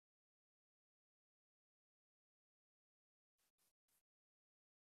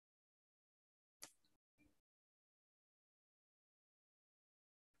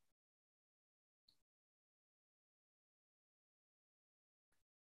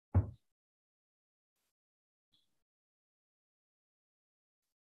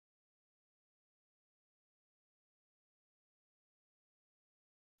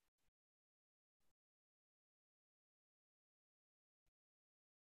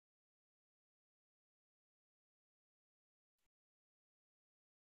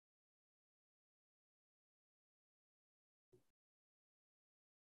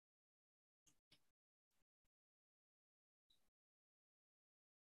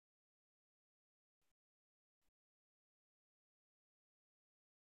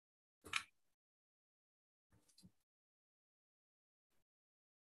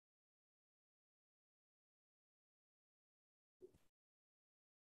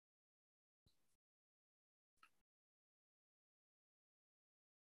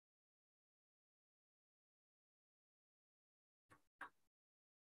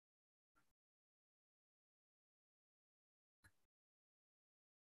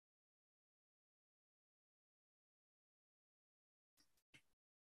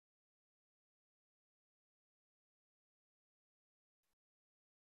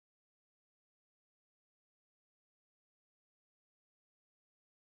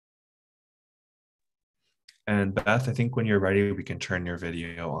And Beth, I think when you're ready, we can turn your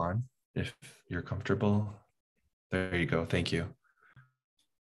video on if you're comfortable. There you go. Thank you.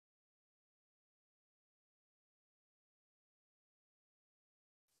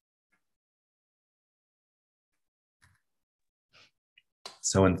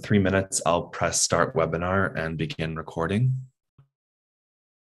 So in 3 minutes, I'll press start webinar and begin recording.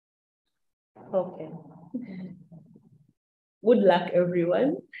 Okay. Good luck,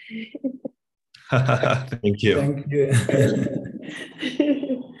 everyone. Thank you. Thank you.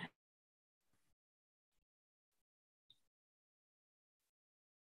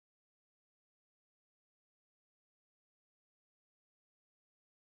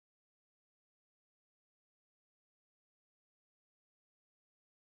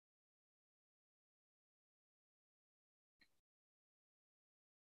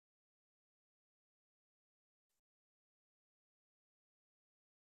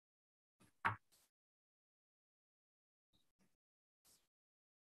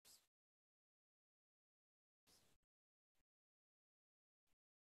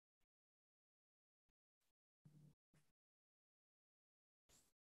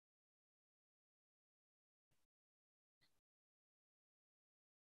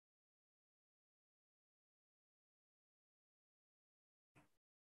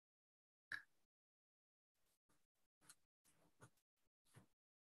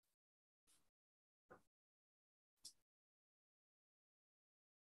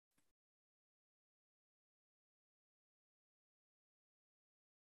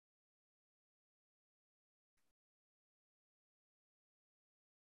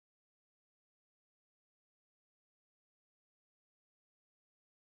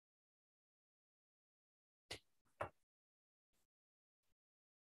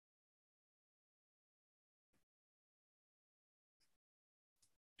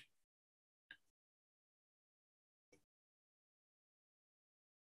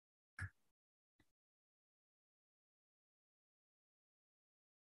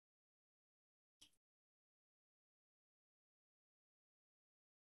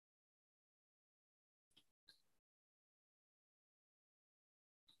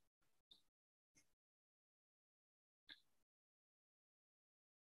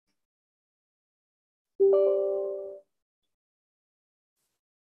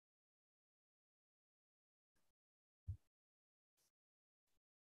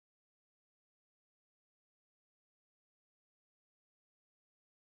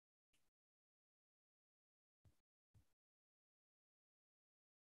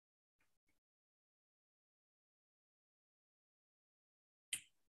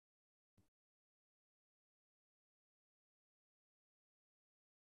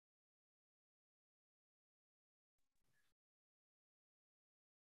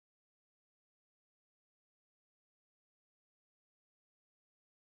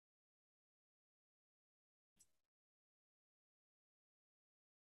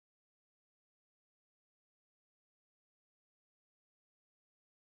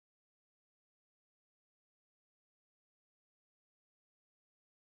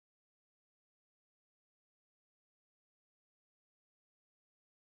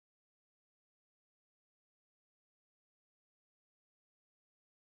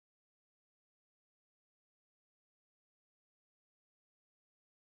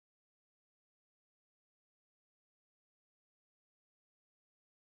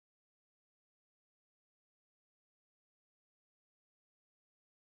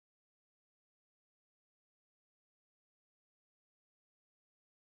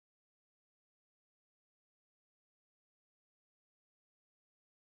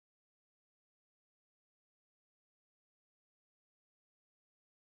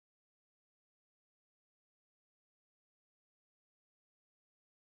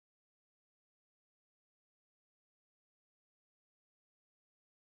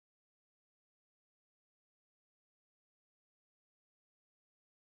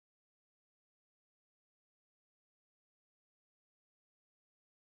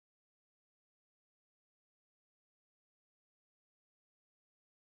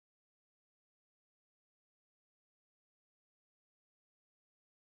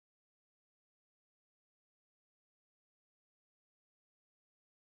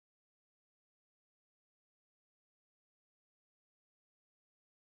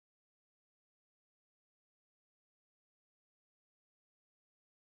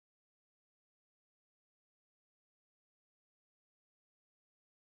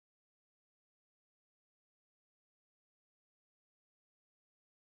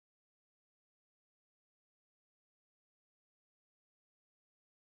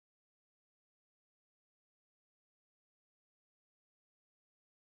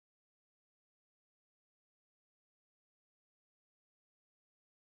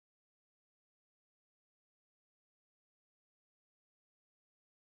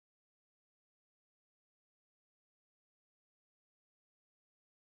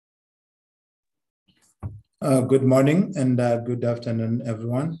 Good morning and good afternoon,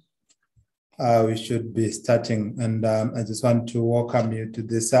 everyone. We should be starting, and I just want to welcome you to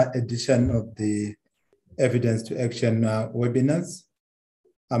this edition of the Evidence to Action webinars.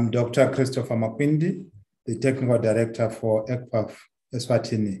 I'm Dr. Christopher Makwindi, the Technical Director for EGPAF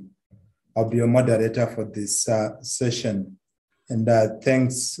Eswatini. I'll be your moderator for this session. And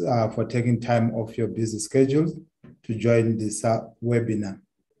thanks for taking time off your busy schedule to join this webinar.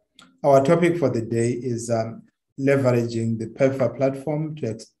 Our topic for the day is leveraging the PEPFAR platform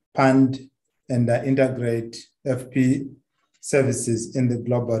to expand and integrate FP services in the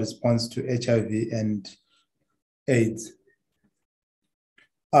global response to HIV and AIDS.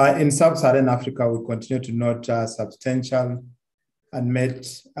 In Sub-Saharan Africa, we continue to note substantial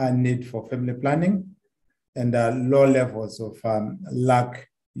unmet need for family planning and low levels of LAC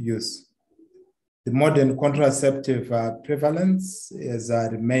use. The modern contraceptive prevalence has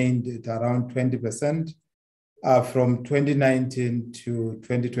remained at around 20% from 2019 to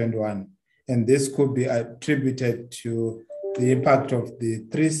 2021. And this could be attributed to the impact of the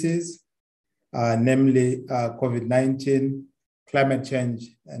 3 Cs, namely COVID-19, climate change,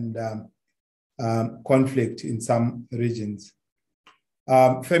 and conflict in some regions.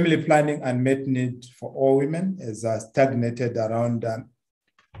 Family planning unmet need for all women has stagnated around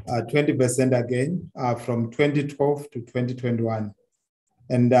 20% again from 2012 to 2021.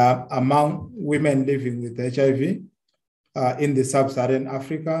 And among women living with HIV in the Sub-Saharan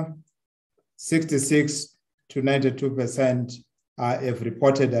Africa, 66 to 92% have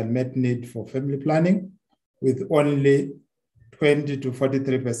reported unmet need for family planning, with only 20 to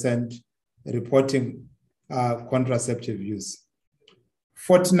 43% reporting contraceptive use.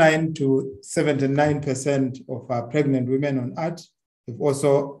 49 to 79% of pregnant women on Earth have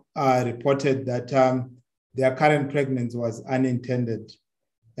also reported that their current pregnancy was unintended.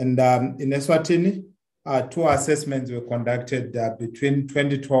 And in Eswatini, 2 assessments were conducted between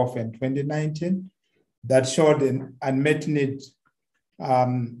 2012 and 2019 that showed an unmet need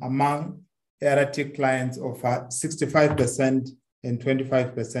among erratic clients of 65% and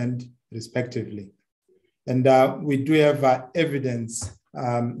 25% respectively. And we do have evidence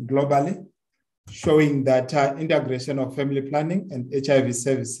globally showing that integration of family planning and HIV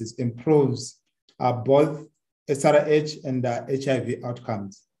services improves both SRH and HIV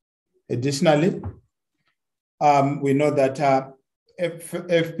outcomes. Additionally, we know that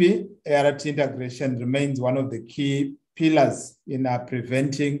FP ART integration remains one of the key pillars in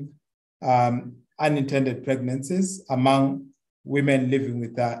preventing unintended pregnancies among women living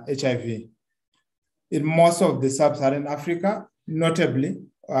with HIV. In most of the Sub-Saharan Africa, notably,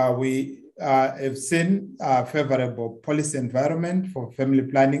 we have seen a favorable policy environment for family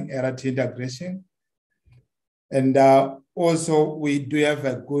planning, ART integration. And also, we do have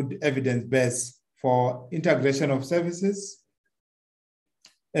a good evidence base for integration of services.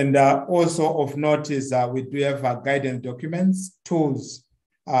 And also of note is we do have guidance documents, tools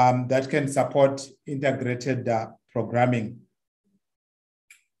that can support integrated programming.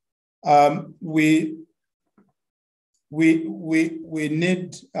 We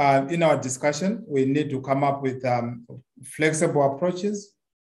need, in our discussion, we need to come up with flexible approaches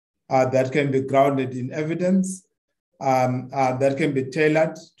that can be grounded in evidence, that can be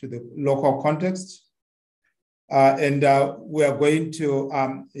tailored to the local context. And we are going to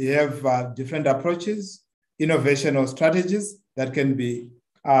have different approaches, innovational strategies that can be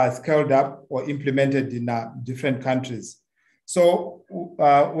scaled up or implemented in different countries. So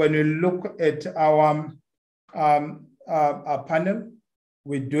when we look at our panel,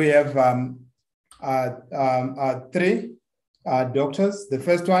 we do have 3 doctors. The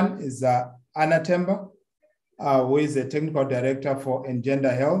first one is Temba, who is a technical director for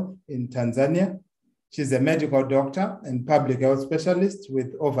EngenderHealth in Tanzania. She's a medical doctor and public health specialist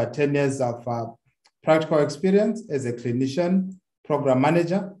with over 10 years of practical experience as a clinician, program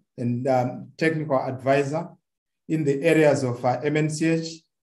manager, and technical advisor in the areas of MNCH,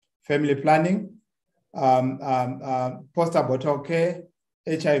 family planning, postnatal care,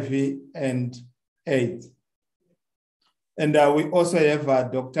 HIV, and AIDS. And we also have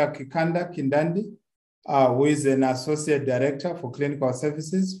Dr. Kikanda Kindandi, who is an associate director for clinical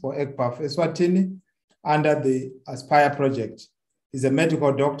services for EGPAF Eswatini under the Aspire project. He's a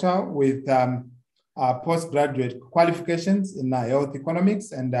medical doctor with postgraduate qualifications in health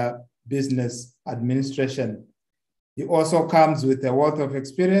economics and business administration. He also comes with a wealth of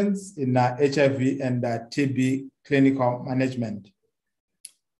experience in HIV and TB clinical management.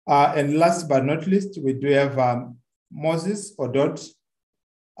 And last but not least, we do have Moses Odot.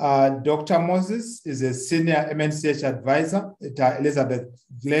 Dr. Moses is a senior MNCH advisor at Elizabeth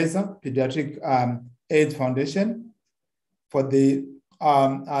Glaser Pediatric AIDS Foundation for the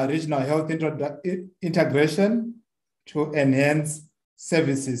regional health integration to enhance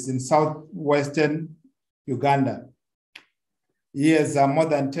services in southwestern Uganda. He has more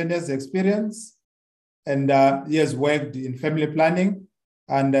than 10 years experience, and he has worked in family planning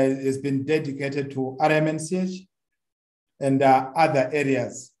and has been dedicated to RMNCH and other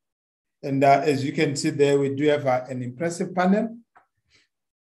areas. And as you can see there, we do have an impressive panel.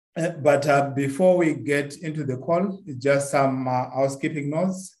 But before we get into the call, just some housekeeping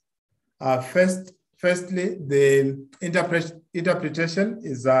notes. Firstly, the interpretation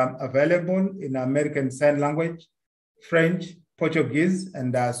is available in American Sign Language, French, Portuguese,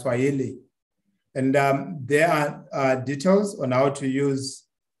 and Swahili. And there are details on how to use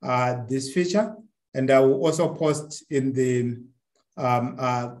this feature. And I will also post in the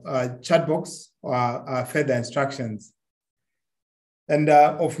chat box further instructions. And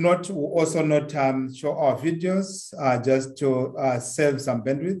of note, we'll also not show our videos just to save some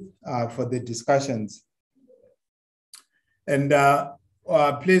bandwidth for the discussions. And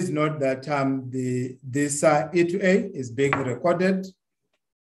please note that this E2A is being recorded.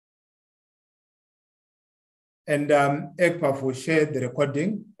 And EGPAF will share the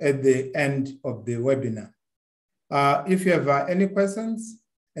recording at the end of the webinar. If you have any questions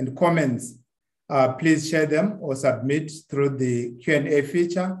and comments, please share them or submit through the Q&A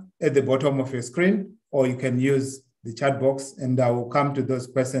feature at the bottom of your screen, or you can use the chat box, and I will come to those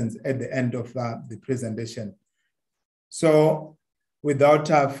questions at the end of the presentation. So without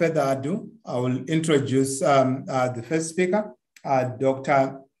further ado, I will introduce the first speaker,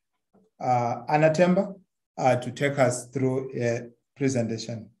 Dr. Anna Temba, to take us through a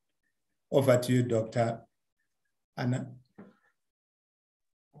presentation. Over to you, Dr. Anna.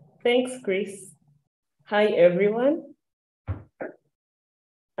 Thanks, Chris. Hi, everyone.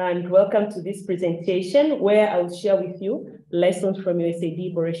 And welcome to this presentation where I will share with you lessons from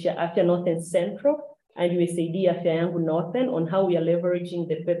USAID Boresha Afya Northern Central and USAID Afya Yangu Northern on how we are leveraging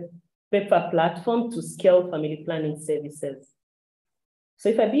the PEPFAR platform to scale family planning services. So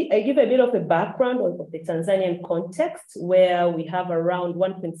if I give a bit of a background of the Tanzanian context, where we have around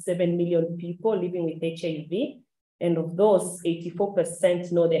 1.7 million people living with HIV, and of those,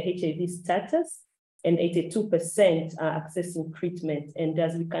 84% know their HIV status, and 82% are accessing treatment. And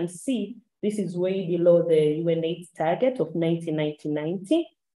as we can see, this is way below the UNAIDS target of 90-90-90.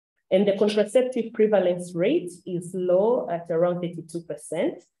 And the contraceptive prevalence rate is low at around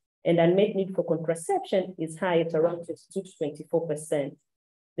 32%, and unmet need for contraception is high at around 22 to 24%.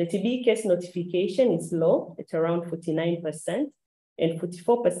 The TB case notification is low at around 49%, and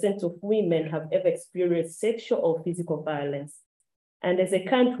 44% of women have ever experienced sexual or physical violence. And as a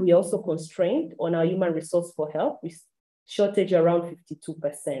country, we are also constrained on our human resource for health, with shortage around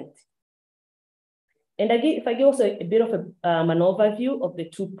 52%. And if I give also a bit of an overview of the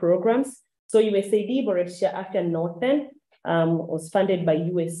two programs. So USAID Boresha Afya Northern was funded by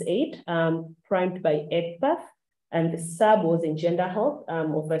USAID, primed by EGPAF, and the sub was EngenderHealth,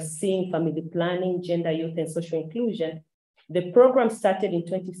 overseeing family planning, gender, youth, and social inclusion. The program started in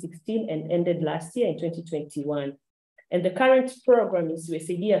 2016 and ended last year in 2021. And the current program is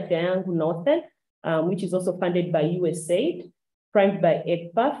USAID Afya Yangu Northern, which is also funded by USAID, primed by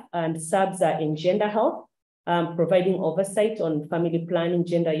EGPAF, and subs are EngenderHealth, providing oversight on family planning,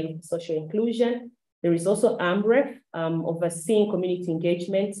 gender, youth, social inclusion. There is also AMREF, overseeing community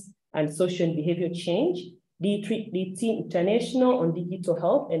engagement and social and behavioral change. DT International on digital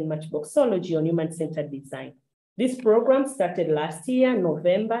health, and Matchboxology on human-centered design. This program started last year,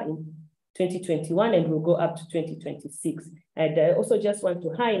 November in 2021, and will go up to 2026. And I also just want to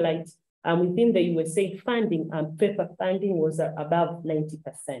highlight within the USAID funding, PEPFAR funding was above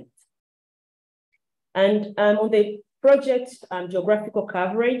 90%. And on the project geographical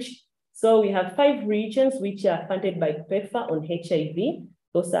coverage, so we have 5 regions which are funded by PEPFAR on HIV.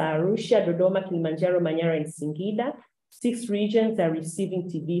 Those are Arusha, Dodoma, Kilimanjaro, Manyara, and Singida. 6 regions are receiving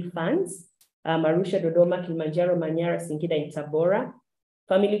TB funds. Arusha, Dodoma, Kilimanjaro, Manyara, Singida, and Tabora.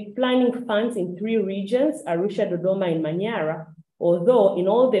 Family planning funds in 3 regions, Arusha, Dodoma, and Manyara. Although in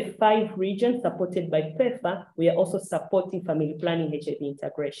all the 5 regions supported by PEPFAR, we are also supporting family planning HIV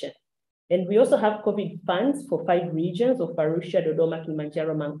integration. And we also have COVID funds for 5 regions of Arusha, Dodoma,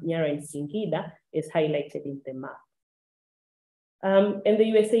 Kilimanjaro, Manyara, and Singida, as highlighted in the map. And the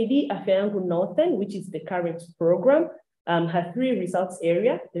USAID Afya Yangu Northern, which is the current program, has 3 results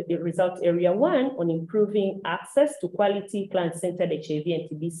area. The result area 1 on improving access to quality client-centered HIV and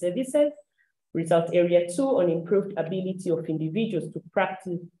TB services. Result area 2 on improved ability of individuals to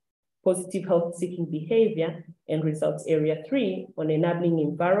practice positive health-seeking behavior, and results area 3 on enabling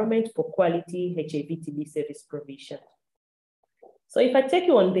environment for quality HIV/TB service provision. So if I take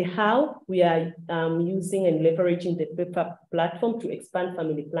you on the how, we are using and leveraging the PEPFAR platform to expand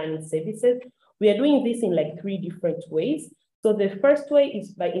family planning services. We are doing this in like 3 different ways. So the first way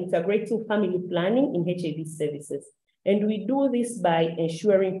is by integrating family planning in HIV services. And we do this by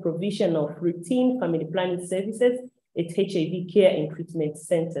ensuring provision of routine family planning services at HIV care and treatment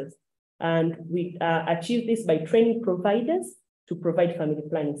centers. And we achieve this by training providers to provide family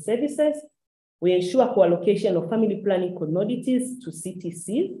planning services. We ensure co-allocation of family planning commodities to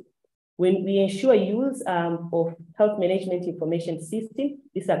CTCs. When we ensure use of health management information system,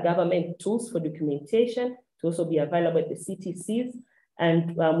 these are government tools for documentation to also be available at the CTCs.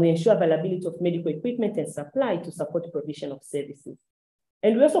 And we ensure availability of medical equipment and supply to support provision of services.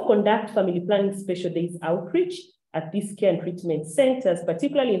 And we also conduct family planning special days outreach at these care and treatment centers,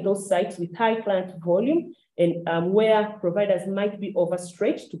 particularly in those sites with high client volume and where providers might be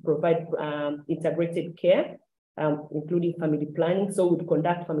overstretched to provide integrated care, including family planning. So we'd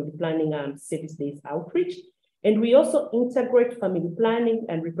conduct family planning service days outreach. And we also integrate family planning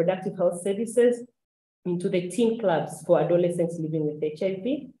and reproductive health services into the teen clubs for adolescents living with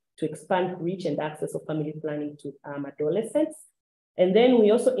HIV to expand reach and access of family planning to adolescents. And then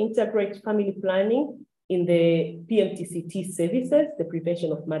we also integrate family planning in the PMTCT services, the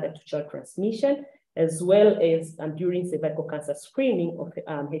prevention of mother-to-child transmission, as well as during cervical cancer screening of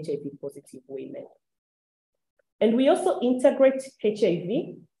HIV-positive women. And we also integrate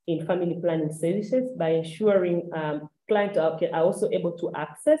HIV in family planning services by ensuring clients are also able to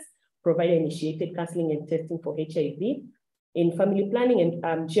access provider-initiated counseling and testing for HIV in family planning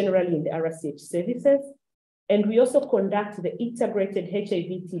and generally in the RCH services. And we also conduct the integrated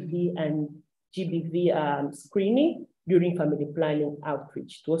HIV, TB, and GBV screening during family planning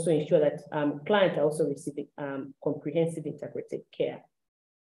outreach to also ensure that clients are also receiving comprehensive integrated care.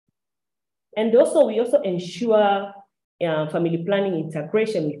 And also, we also ensure family planning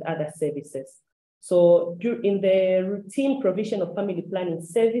integration with other services. So in the routine provision of family planning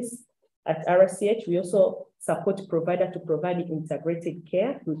service at RCH, we also support provider to provide integrated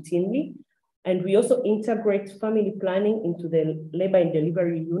care routinely. And we also integrate family planning into the labor and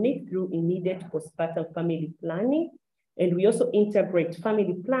delivery unit through immediate postpartum family planning. And we also integrate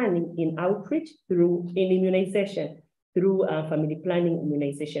family planning in outreach in immunization through family planning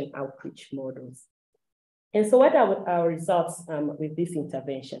immunization outreach models. And so what are our results with this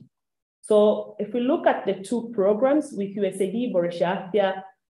intervention? So if we look at the 2 programs with USAID Boresha Afya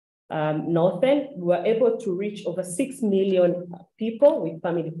Northern, we were able to reach over 6 million people with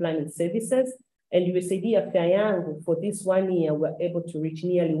family planning services. And USAID Afya Yangu, for this 1 year, we're able to reach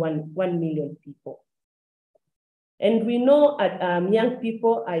nearly 1 million people. And we know that young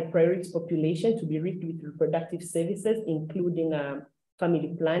people are a priority population to be reached with reproductive services, including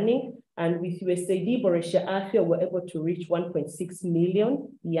family planning. And with USAID Boresha Afya, we're able to reach 1.6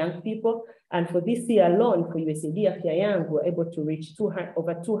 million young people. And for this year alone, for USAID Afya Yangu, we're able to reach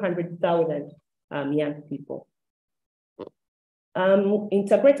over 200,000 young people.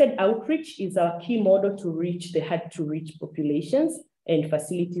 Integrated outreach is our key model to reach the hard-to-reach populations and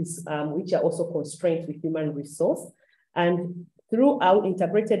facilities which are also constrained with human resource. And through our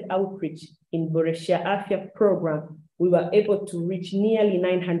integrated outreach in Boresha Afya program, we were able to reach nearly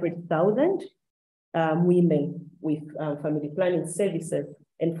 900,000 women with family planning services.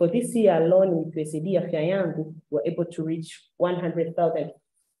 And for this year alone, with USAID Afya Yangu, we're able to reach 100,000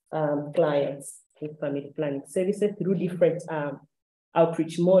 clients with family planning services through different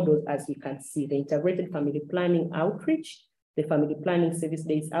outreach models, as we can see, the integrated family planning outreach, the family planning service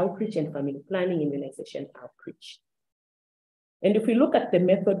days outreach, and family planning immunization outreach. And if we look at the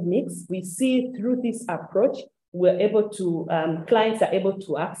method mix, we see through this approach, we're able to, clients are able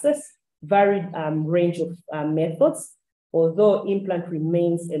to access varied range of methods, although implant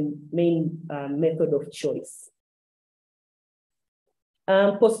remains a main method of choice.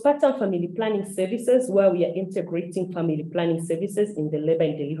 Postpartum family planning services, where we are integrating family planning services in the labor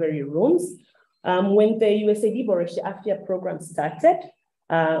and delivery rooms. When the USAID Boresha Afya program started,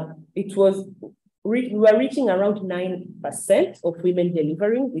 we were reaching around 9% of women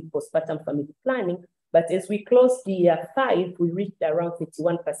delivering with postpartum family planning. But as we closed the year 5, we reached around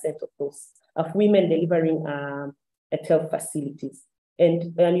 51% of those of women delivering at health facilities.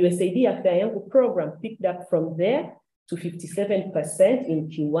 And USAID Afya Yangu program picked up from there to 57% in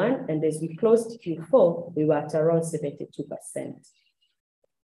Q1. And as we closed Q4, we were at around 72%.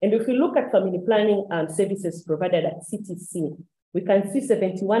 And if we look at family planning services provided at CTC, we can see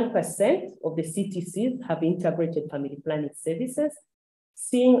 71% of the CTCs have integrated family planning services.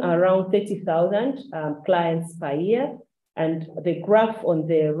 seeing around 30,000 clients per year. And the graph on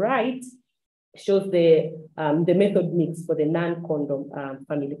the right shows the method mix for the non-condom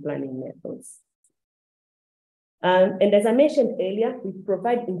family planning methods. And as I mentioned earlier, we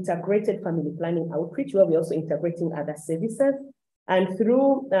provide integrated family planning outreach where we're also integrating other services. And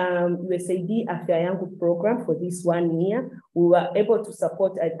through USAID Afya Yangu program for this 1 year, we were able to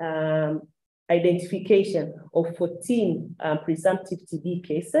support identification of 14 presumptive TB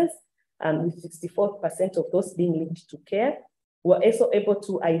cases, with 64% of those being linked to care. We were also able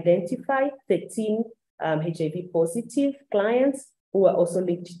to identify 13 HIV positive clients who were also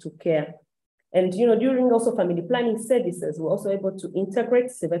linked to care. And during also family planning services, we're also able to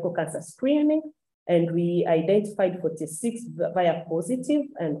integrate cervical cancer screening, and we identified 46 via positive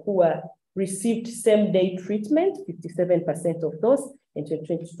and who were received same-day treatment, 57% of those, and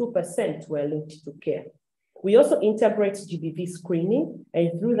 22% were linked to care. We also integrate GBV screening,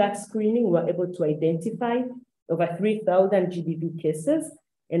 and through that screening, we were able to identify over 3,000 GBV cases,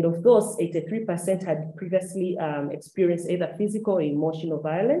 and of those, 83% had previously experienced either physical or emotional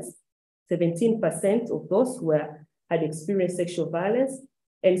violence. 17% of those had experienced sexual violence,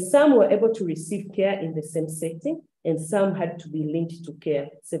 and some were able to receive care in the same setting, and some had to be linked to care,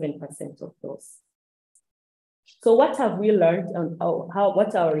 7% of those. So what have we learned, and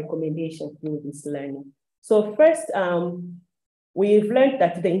what are our recommendations through this learning? So first, we've learned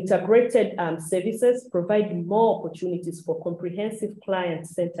that the integrated services provide more opportunities for comprehensive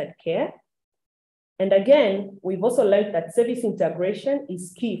client-centered care. And again, we've also learned that service integration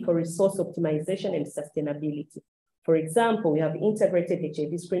is key for resource optimization and sustainability. For example, we have integrated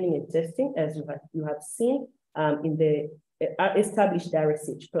HIV screening and testing, as you have seen in the established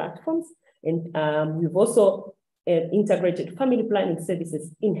RSH platforms. And we've also integrated family planning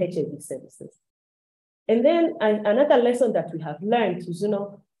services in HIV services. And then another lesson that we have learned is,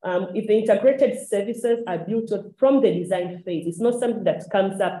 if the integrated services are built from the design phase, it's not something that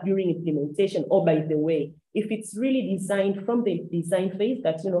comes up during implementation or by the way. If it's really designed from the design phase,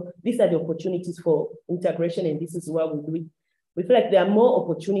 that, these are the opportunities for integration and this is what we do it. We feel like there are more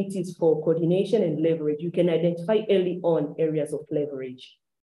opportunities for coordination and leverage. You can identify early on areas of leverage.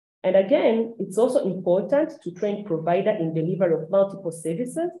 And again, it's also important to train provider in delivery of multiple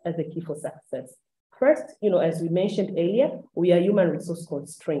services as a key for success. First, as we mentioned earlier, we are human resource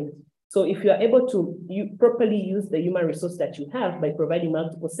constrained. So if you are able to properly use the human resource that you have by providing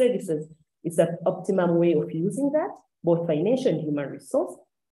multiple services, it's an optimum way of using that, both financial and human resource.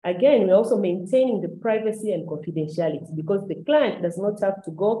 Again, we're also maintaining the privacy and confidentiality because the client does not have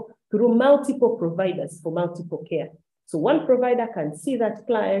to go through multiple providers for multiple care. So one provider can see that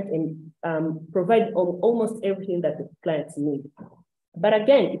client and provide almost everything that the clients need. But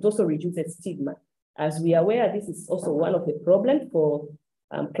again, it also reduces stigma. As we are aware, this is also one of the problems for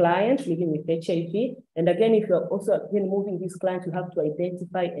clients living with HIV. And again, if you're also moving these clients, you have to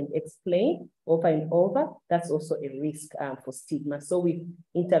identify and explain over and over. That's also a risk for stigma. So with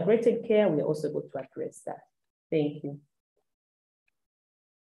integrated care, we're also able to address that. Thank you.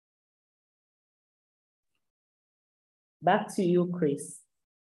 Back to you, Chris.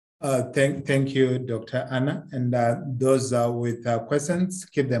 Thank you, Dr. Anna. And those with questions,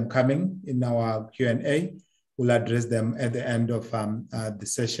 keep them coming in our Q&A. We'll address them at the end of the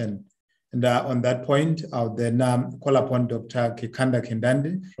session. And on that point, I'll then call upon Dr. Kikanda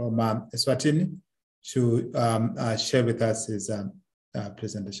Kindandi from Eswatini to share with us his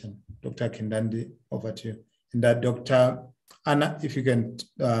presentation. Dr. Kindandi, over to you. And Dr. Anna, if you can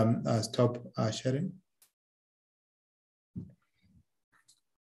stop sharing.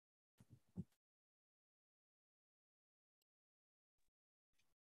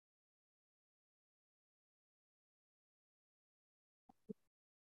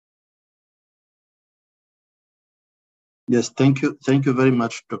 Yes, thank you. Thank you very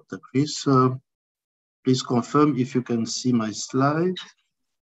much, Dr. Chris. Please confirm if you can see my slide.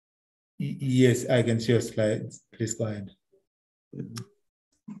 Yes, I can see your slides. Please go ahead.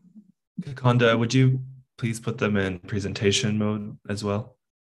 Kikanda, would you please put them in presentation mode as well?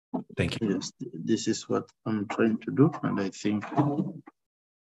 Thank you. Yes, this is what I'm trying to do, and I think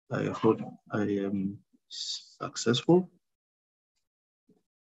I hope I am successful.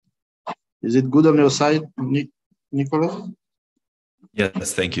 Is it good on your side, Nicholas?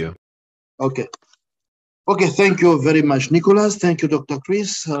 Yes, thank you. Okay. Okay, thank you very much, Nicholas. Thank you, Dr.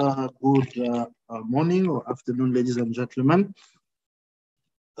 Chris. Good morning or afternoon, ladies and gentlemen.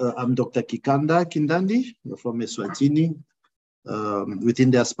 I'm Dr. Kikanda Kindandi from Eswatini.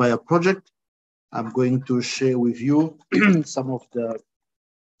 Within the Aspire project, I'm going to share with you some of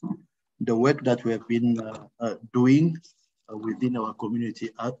the work that we have been doing within our community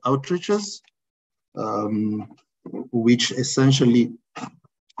outreaches, which essentially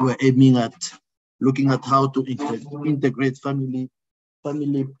we're aiming at looking at how to integrate family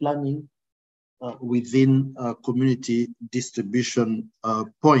planning within a community distribution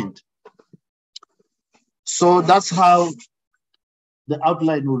point. So that's how the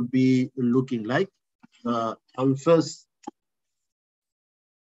outline will be looking like. I'll first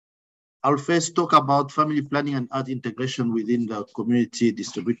talk about family planning and art integration within the community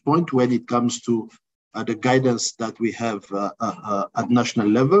distribute point when it comes to the guidance that we have at national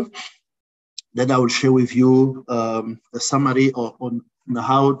level. Then I will share with you a summary on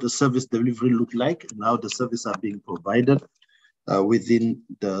how the service delivery look like and how the services are being provided within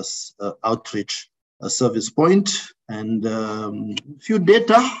the outreach service point, and few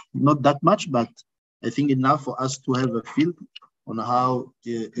data, not that much, but I think enough for us to have a feel on how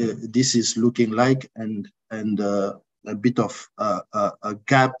this is looking like, and a bit of a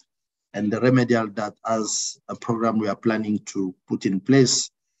gap and the remedial that as a program we are planning to put in place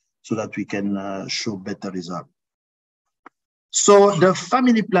so that we can show better result. So the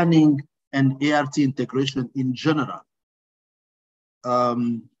family planning and ART integration in general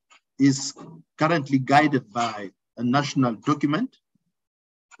is currently guided by a national document,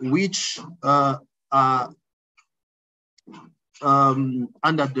 which are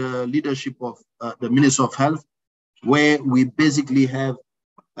under the leadership of the Minister of Health, where we basically have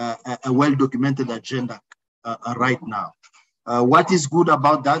a well-documented agenda right now. What is good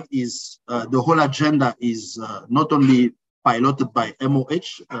about that is the whole agenda is not only piloted by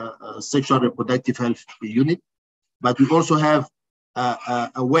MOH, Sexual Reproductive Health Unit, but we also have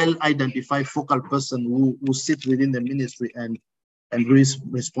a well-identified focal person who sits within the ministry and is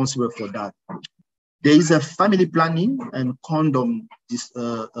responsible for that. There is a family planning and condom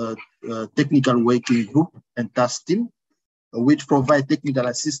technical working group and task team, which provide technical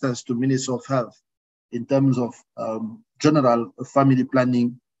assistance to Ministry of Health in terms of general family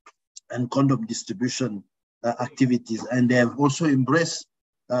planning and condom distribution activities. And they have also embraced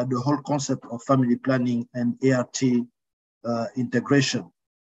the whole concept of family planning and ART integration.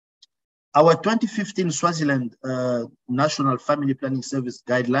 Our 2015 Swaziland National Family Planning Service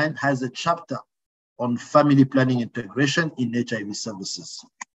Guideline has a chapter on family planning integration in HIV services.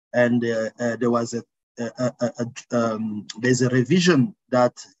 And there was there's a revision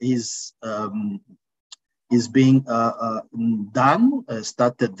that is being done,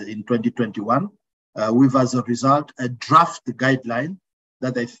 started in 2021, with as a result a draft guideline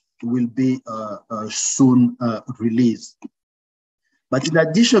that will be soon released. But in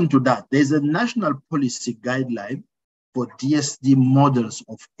addition to that, there's a national policy guideline for DSD models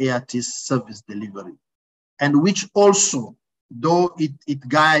of ART service delivery, and which also, though it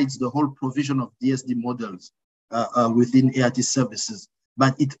guides the whole provision of DSD models within ART services,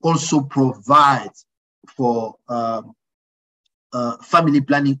 but it also provides for family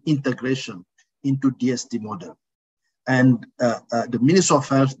planning integration into DSD model. And the Ministry of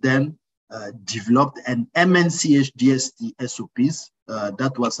Health then developed an MNCH DSD SOPs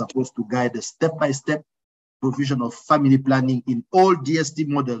that was supposed to guide a step-by-step provision of family planning in all DSD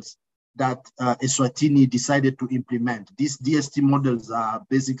models that Eswatini decided to implement. These DSD models are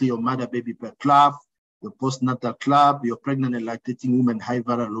basically your mother-baby care club, your postnatal club, your pregnant and lactating women high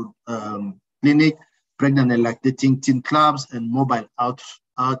viral load clinic, pregnant and lactating teen clubs, and mobile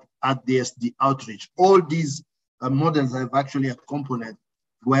at DSD outreach. All these models have actually a component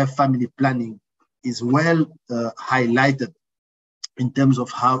where family planning is well highlighted in terms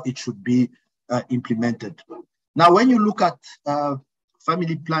of how it should be implemented. Now, when you look at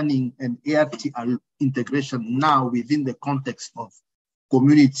family planning and ART integration now within the context of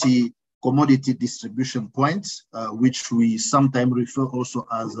community commodity distribution points, which we sometimes refer also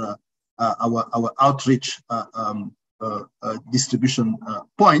as our outreach distribution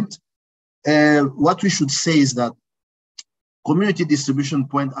point, what we should say is that community distribution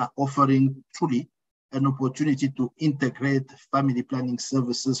points are offering truly an opportunity to integrate family planning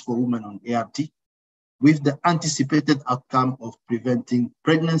services for women on ART with the anticipated outcome of preventing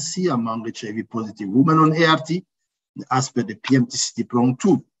pregnancy among HIV positive women on ART as per the PMTCT prong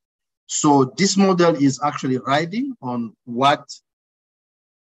 2. So this model is actually riding on what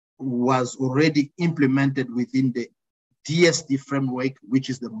was already implemented within the DSD framework, which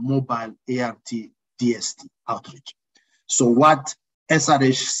is the mobile ART DSD outreach. So what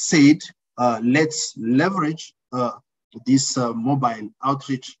SRH said, let's leverage this mobile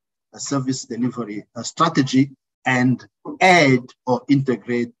outreach service delivery strategy and add or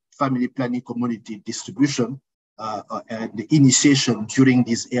integrate family planning community distribution and the initiation during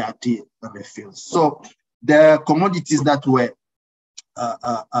these ART refills. So The commodities that were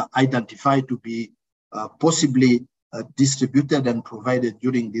identified to be possibly distributed and provided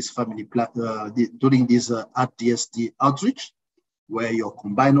during this during this RTST outreach were your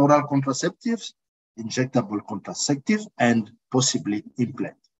combined oral contraceptives, injectable contraceptives, and possibly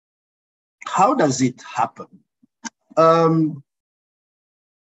implant. How does it happen?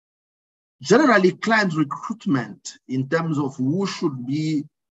 Generally, client recruitment in terms of who should be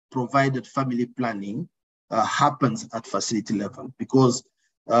provided family planning happens at facility level, because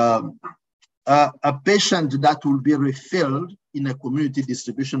a patient that will be refilled in a community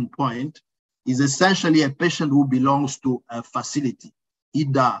distribution point is essentially a patient who belongs to a facility,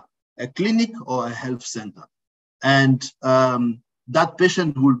 either a clinic or a health center. And that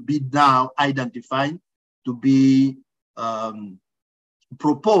patient will be now identified to be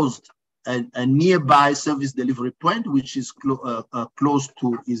proposed a nearby service delivery point, which is close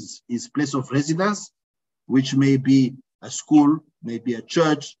to his place of residence, which may be a school, maybe a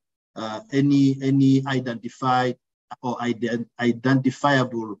church, any identified or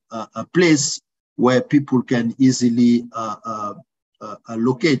identifiable place where people can easily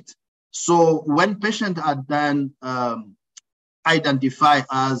locate. So when patients are then identified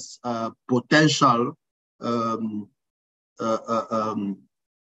as potential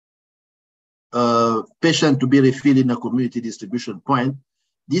patient to be refilled in a community distribution point,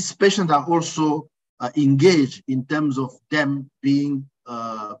 these patients are also engaged in terms of them being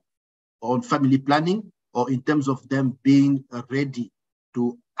on family planning, or in terms of them being ready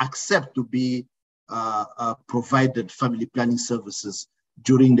to accept to be provided family planning services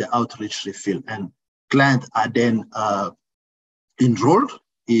during the outreach refill. And clients are then enrolled,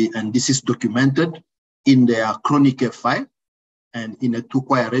 and this is documented in their chronic care file and in a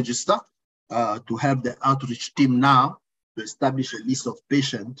E2A register to help the outreach team now to establish a list of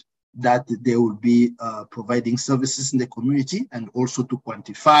patients that they will be providing services in the community, and also to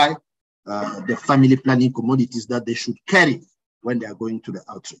quantify the family planning commodities that they should carry when they are going to the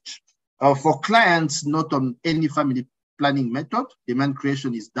outreach. For clients not on any family planning method, demand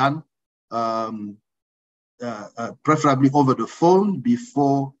creation is done preferably over the phone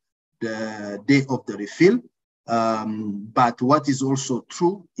before the day of the refill. But what is also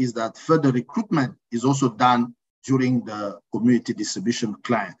true is that further recruitment is also done during the community distribution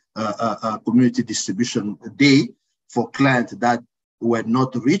community distribution day for clients that were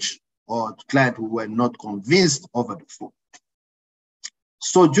not reached or clients who were not convinced over the phone.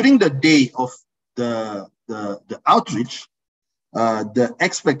 So during the day of the outreach, the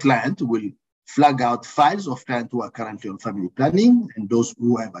expert client will flag out files of clients who are currently on family planning and those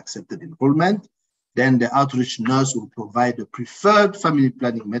who have accepted enrollment. Then the outreach nurse will provide the preferred family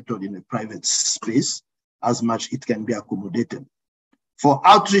planning method in a private space as much it can be accommodated. For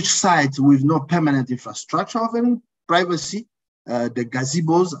outreach sites with no permanent infrastructure offering privacy, the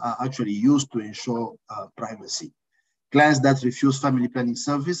gazebos are actually used to ensure privacy. Clients that refuse family planning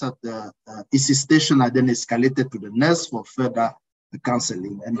service at the EC station are then escalated to the nurse for further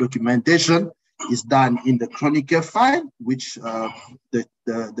counseling, and documentation is done in the chronic care file, which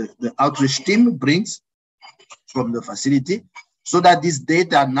the outreach team brings from the facility, so that this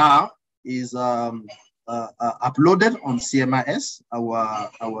data now is uploaded on CMIS,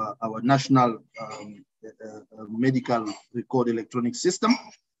 our national medical record electronic system,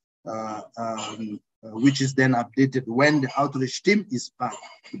 which is then updated when the outreach team is back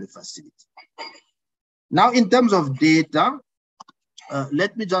to the facility. Now, in terms of data,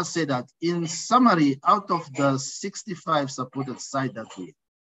 let me just say that in summary, out of the 65 supported sites that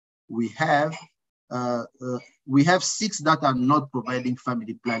we have 6 that are not providing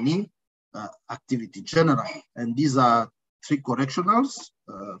family planning activity generally, and these are 3 correctionals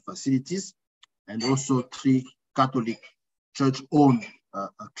facilities and also 3 Catholic church-owned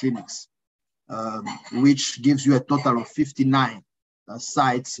clinics, which gives you a total of 59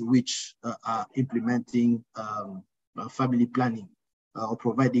 sites which are implementing family planning or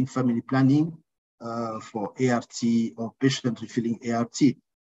providing family planning for ART or patient refilling ART.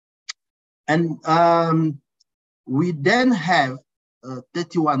 And we then have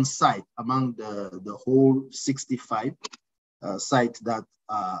 31 sites among the whole 65 sites that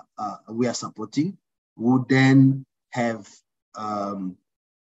we are supporting, who then have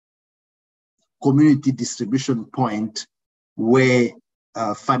community distribution point where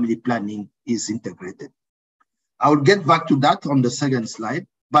family planning is integrated. I will get back to that on the second slide,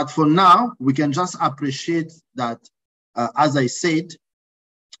 but for now, we can just appreciate that, as I said,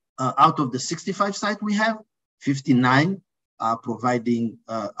 out of the 65 sites we have, 59 are providing,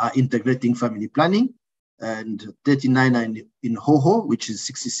 are integrating family planning, and 39 are in Hoho, which is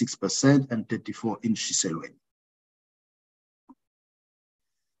 66%, and 34 in Shiselweni.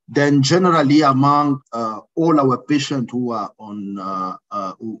 Then generally among all our patients who are on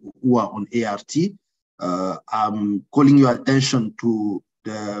ART, I'm calling your attention to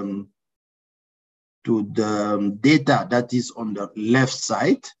the data that is on the left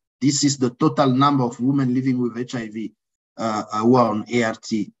side. This is the total number of women living with HIV who are on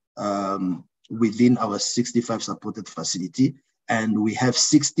ART within our 65 supported facility. And we have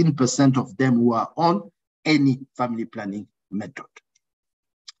 16% of them who are on any family planning method.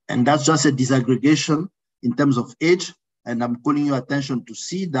 And that's just a disaggregation in terms of age. And I'm calling your attention to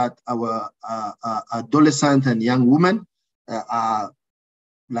see that our adolescent and young women are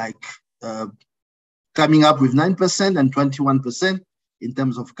like coming up with 9% and 21% in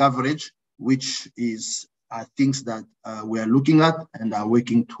terms of coverage, which is things that we are looking at and are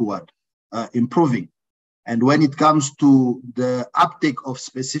working toward improving. And when it comes to the uptake of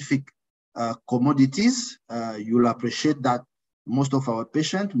specific commodities, you'll appreciate that most of our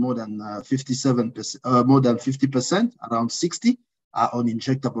patients, more than 57%, more than 50%, around 60, are on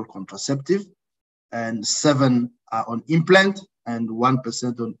injectable contraceptive, and 7 are on implant, and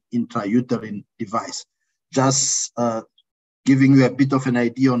 1% on intrauterine device. Just giving you a bit of an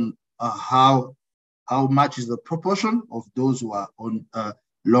idea on how much is the proportion of those who are on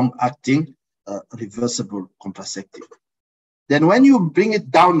long-acting reversible contraceptive. Then when you bring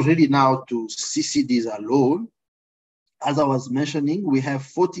it down really now to CCDs alone, as I was mentioning, we have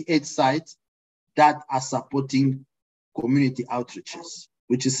 48 sites that are supporting community outreaches,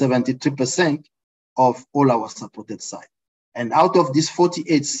 which is 73% of all our supported sites. And out of these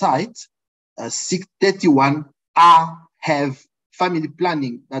 48 sites, 31 have family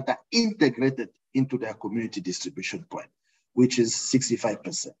planning that are integrated into their community distribution point, which is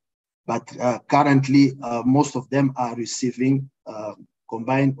 65%. But currently, most of them are receiving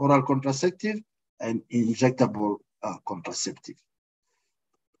combined oral contraceptive and injectable contraceptive.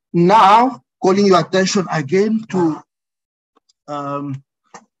 Now, calling your attention again to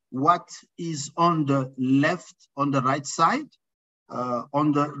what is on the left, on the right side.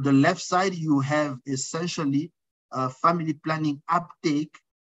 On the left side, you have essentially family planning uptake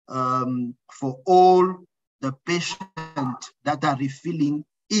for all the patients that are refilling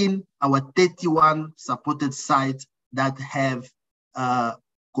in our 31 supported sites that have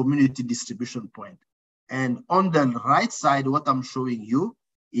community distribution point. And on the right side, what I'm showing you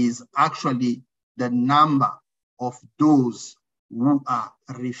is actually the number of those who are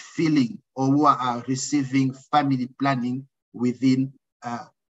refilling or who are receiving family planning within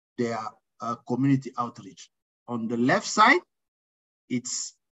their community outreach. On the left side,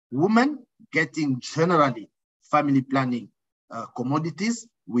 it's women getting generally family planning commodities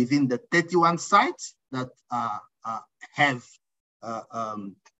within the 31 sites that have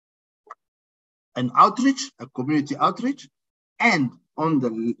an outreach, a community outreach, and on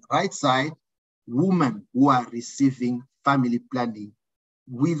the right side, women who are receiving family planning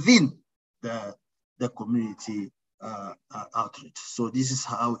within the community outreach. So this is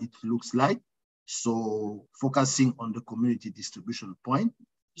how it looks like. So focusing on the community distribution point.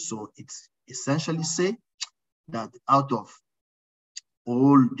 So it's essentially say that out of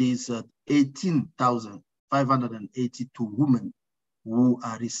all these 18,582 women who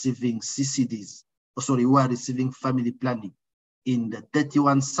are receiving CCDs, who are receiving family planning in the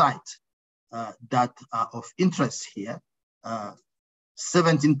 31 sites that are of interest here,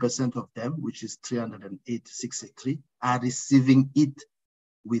 17% of them, which is 308,683, are receiving it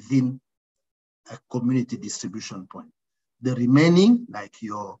within a community distribution point. The remaining, like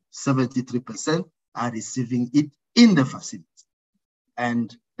your 73%, are receiving it in the facility.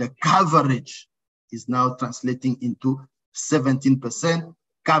 And the coverage is now translating into 17%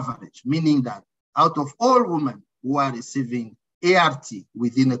 coverage, meaning that out of all women who are receiving ART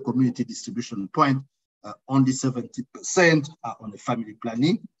within a community distribution point, only 70% are on a family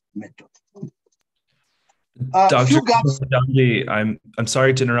planning method. Dr. Kindandi, I'm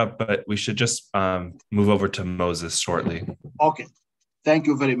sorry to interrupt, but we should just move over to Moses shortly. Okay, thank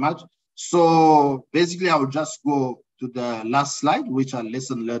you very much. So basically, I will just go to the last slide, which are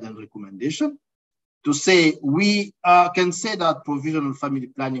lesson learned and recommendation. To say we can say that provisional family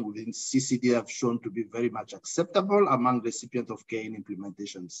planning within CCD have shown to be very much acceptable among recipients of care in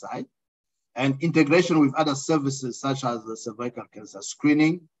implementation side, and integration with other services such as the cervical cancer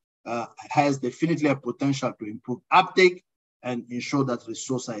screening has definitely a potential to improve uptake and ensure that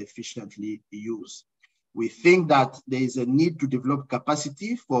resources are efficiently used. We think that there is a need to develop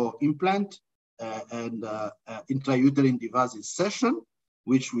capacity for implant and intrauterine device insertion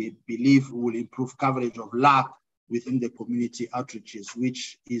which we believe will improve coverage of LAC within the community outreaches,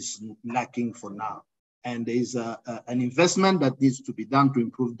 which is lacking for now. And there is an investment that needs to be done to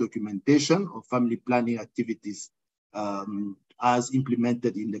improve documentation of family planning activities as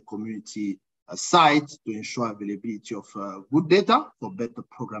implemented in the community site to ensure availability of good data for better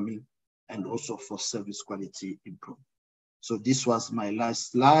programming and also for service quality improvement. So this was my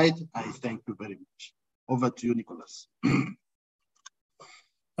last slide. I thank you very much. Over to you, Nicholas.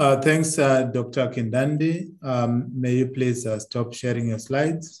 Thanks, Dr. Kindandi. May you please stop sharing your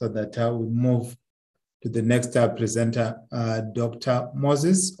slides so that we move to the next presenter, Dr.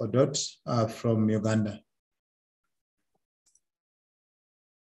 Moses Odot from Uganda.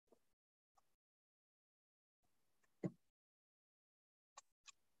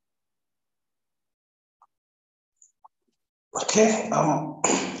 Okay,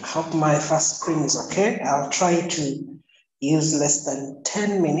 hope my first screen is okay. I'll try to use less than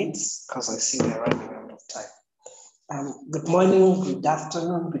 10 minutes because I see we're running out of time. Good morning, good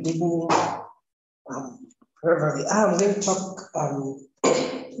afternoon, good evening. Wherever we are, I'm going to talk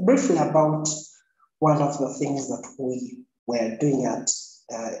briefly about one of the things that we were doing at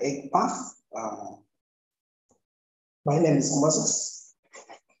EGPAF. My name is Moses.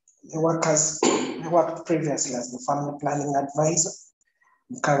 I worked previously as the Family Planning Advisor.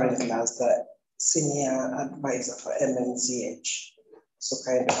 I'm currently as the Senior Advisor for MNCH. So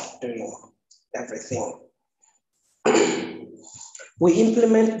kind of doing everything. We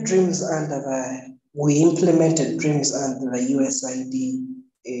implemented dreams under the USAID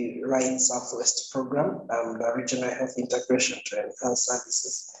Right Southwest program, the Regional Health Integration to Enhance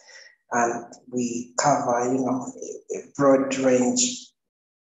Services. And we cover, a broad range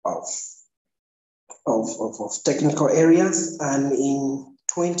of technical areas. And in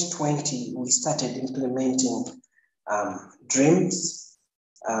 2020, we started implementing DREAMS.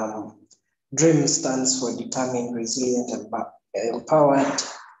 DREAMS stands for Determined, Resilient, Empowered,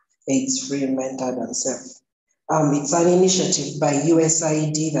 AIDS-free, mentored, and safe. It's an initiative by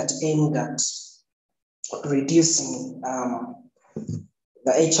USAID that aimed at reducing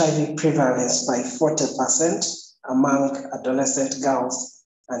the HIV prevalence by 40% among adolescent girls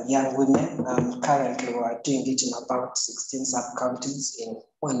and young women. Currently, we're doing it in about 16 sub-counties in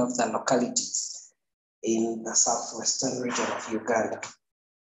one of the localities in the southwestern region of Uganda.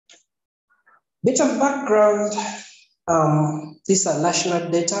 Bit of background, these are national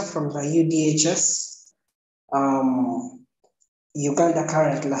data from the UDHS. Uganda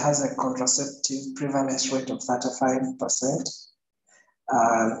currently has a contraceptive prevalence rate of 35%,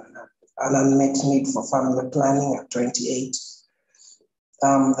 an unmet need for family planning at 28%.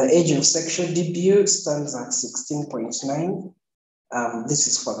 The age of sexual debut stands at 16.9. This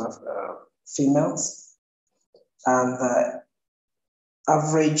is for the females. And the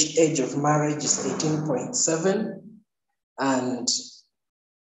average age of marriage is 18.7. And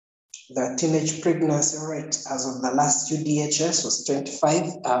the teenage pregnancy rate as of the last UDHS was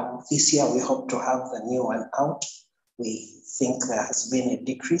 25. This year, we hope to have the new one out. We think there has been a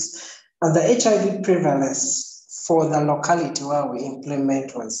decrease. And the HIV prevalence for the locality where we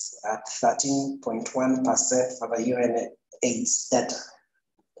implement was at 13.1% for the UNAIDS data.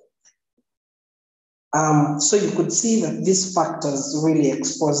 So you could see that these factors really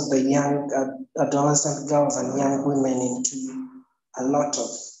expose the young adolescent girls and young women into a lot of,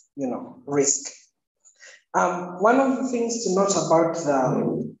 risk. One of the things to note about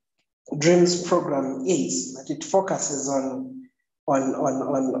the DREAMS program is that it focuses on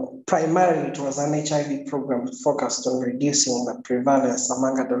primarily it was an HIV program focused on reducing the prevalence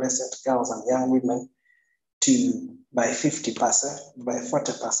among adolescent girls and young women by 50%, by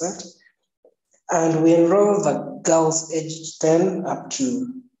 40%. And we enroll the girls aged 10 up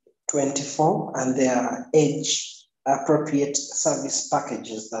to 24, and their age appropriate service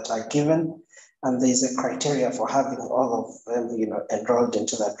packages that are given. And there's a criteria for having all of them, enrolled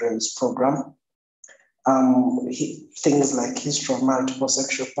into the DREAMS program. Things like history of multiple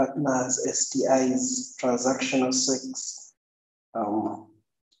sexual partners, STIs, transactional sex,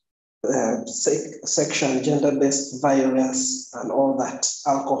 sexual and gender-based violence, and all that,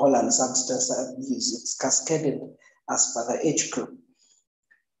 alcohol and substance abuse. It's cascaded as per the age group.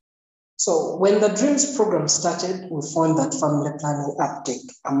 So when the DREAMS program started, we found that family planning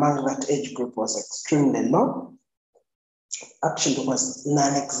uptake among that age group was extremely low. Actually, it was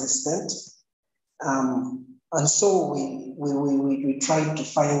non-existent. And so we tried to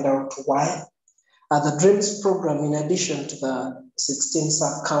find out why. The DREAMS program, in addition to the 16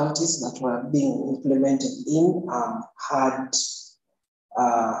 sub-counties that were being implemented in, had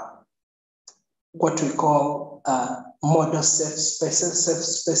what we call model safe spaces. Safe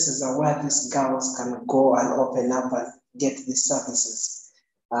spaces are where these girls can go and open up and get these services.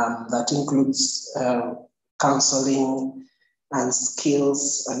 That includes counseling and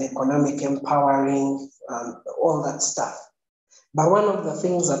skills and economic empowering and all that stuff. But one of the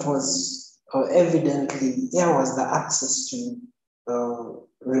things that was evidently there was the access to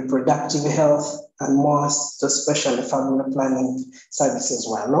reproductive health and most especially family planning services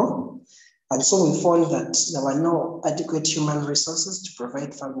were low. And so we found that there were no adequate human resources to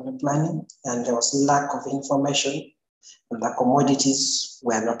provide family planning, and there was lack of information, and the commodities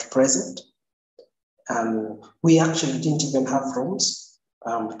were not present. We actually didn't even have rooms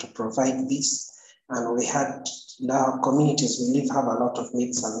to provide this. And we had, in our communities, we have a lot of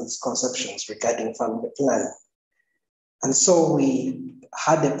myths and misconceptions regarding family planning. And so we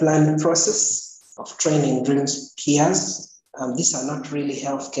had a planned process of training dreams peers. These are not really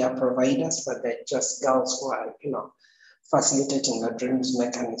healthcare providers, but they're just girls who are, facilitating the dreams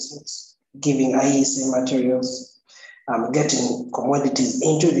mechanisms, giving IEC materials, getting commodities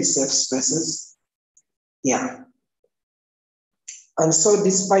into the safe spaces. Yeah. And so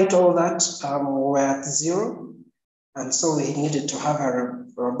despite all that, we're at zero. And so we needed to have a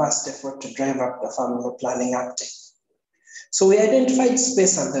robust effort to drive up the family planning uptake. So we identified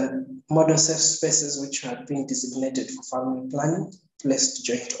space at the model safe spaces which had been designated for family planning, placed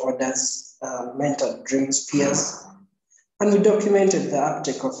joint orders, mentored dreams peers, and we documented the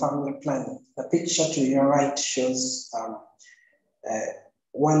uptake of family planning. The picture to your right shows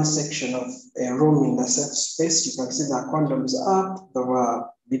one section of a room in the safe space. You can see the condoms up. There were a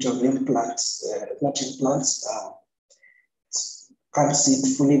bit of implants, not implants. Can't see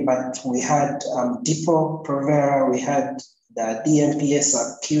it fully, but we had Depot, Provera, we had the DMPS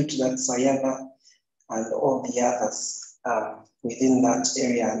acute, that's Sayana, and all the others within that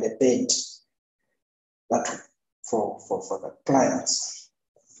area, and the bed that for the clients.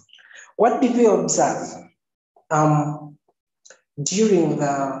 What did we observe? During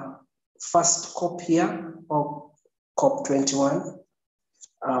the first COP year, or COP21,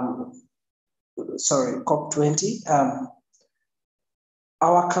 COP20,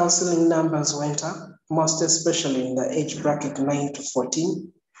 our counseling numbers went up, most especially in the age bracket 9 to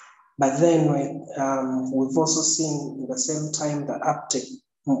 14. But then we've also seen in the same time the uptake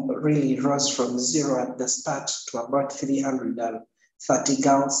really rose from 0 at the start to about 330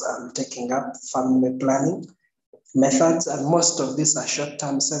 girls taking up family planning methods. And most of these are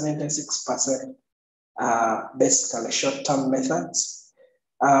short-term, 76% basically short-term methods.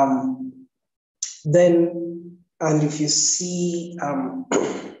 And if you see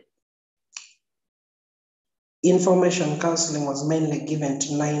information counseling was mainly given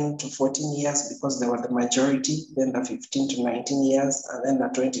to 9 to 14 years because they were the majority, then the 15 to 19 years, and then the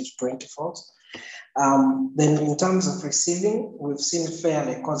 20 to 24. Then in terms of receiving, we've seen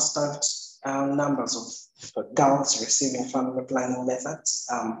fairly constant numbers of girls receiving family planning methods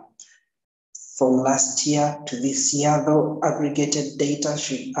from last year to this year, though aggregated data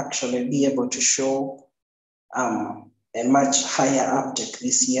should actually be able to show a much higher uptake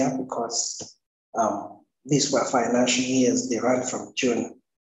this year because these were financial years. They ran from June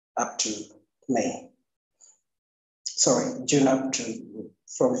up to May. Sorry, June up to,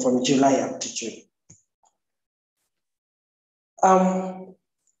 from July up to June.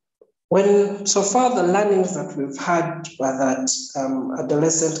 So far the learnings that we've had were that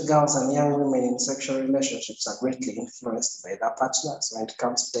adolescent girls and young women in sexual relationships are greatly influenced by their partners when it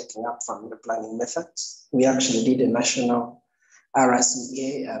comes to taking up family planning methods. We actually did a national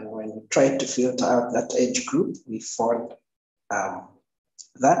RCA, and when we tried to filter out that age group, we found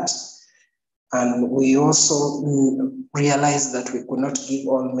that. And we also realized that we could not give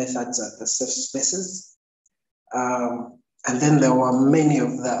all methods at the safe spaces. And then there were many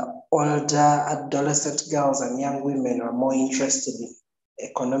of the older adolescent girls and young women who are more interested in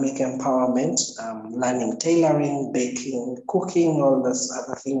economic empowerment, learning tailoring, baking, cooking, all those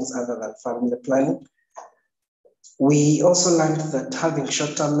other things other than family planning. We also learned that having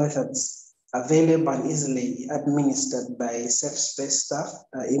short-term methods available and easily administered by safe space staff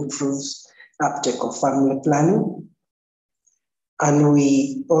improves uptake of family planning. And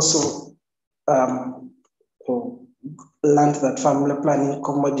we also learned that family planning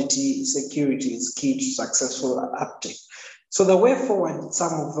commodity security is key to successful uptake. So the way forward,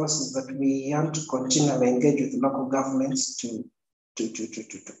 some of those is that we want to continually engage with local governments to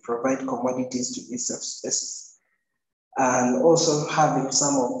provide commodities to these safe spaces. And also having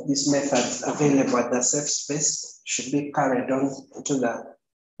some of these methods available at the safe space should be carried on to the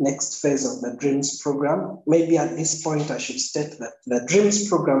next phase of the DREAMS program. Maybe at this point I should state that the DREAMS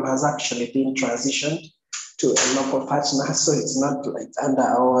program has actually been transitioned to a local partner, so it's not like under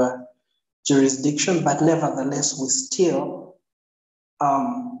our jurisdiction, but nevertheless, we still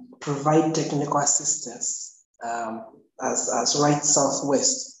provide technical assistance as Right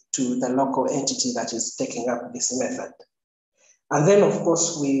Southwest to the local entity that is taking up this method. And then, of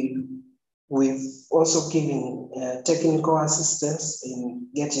course, we've also given technical assistance in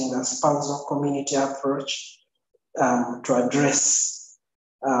getting a spousal community approach to address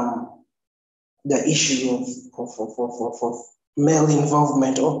the issue of male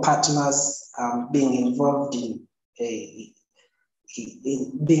involvement or partners being involved in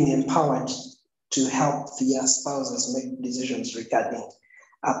being empowered to help their spouses make decisions regarding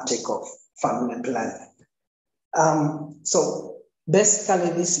uptake of family planning. So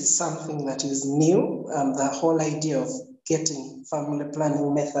basically, this is something that is new. The whole idea of getting family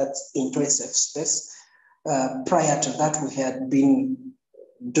planning methods into a safe space. Prior to that, we had been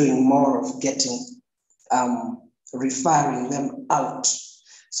doing more of getting, referring them out.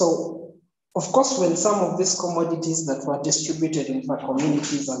 So, of course, when some of these commodities that were distributed in the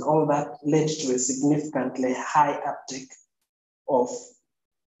communities and all that led to a significantly high uptake of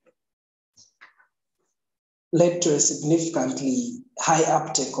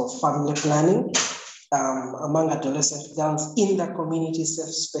family planning among adolescent girls in the community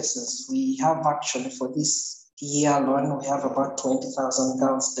safe spaces. We have actually, for this year alone, we have about 20,000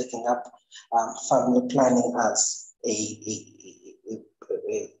 girls taking up family planning as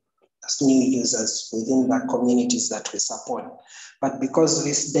as new users within the communities that we support. But because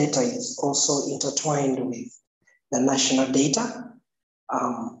this data is also intertwined with the national data,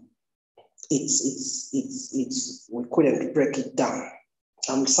 we couldn't break it down.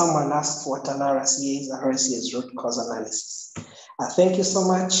 Someone asked what an RCA is. RCA is root cause analysis. Thank you so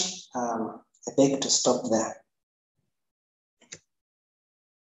much. I beg to stop there.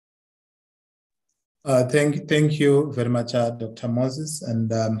 Thank you very much, Dr. Moses,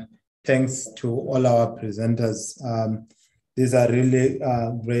 and thanks to all our presenters. These are really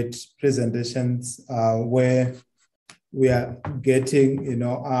great presentations where we are getting,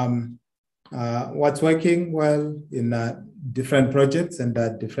 what's working well in different projects and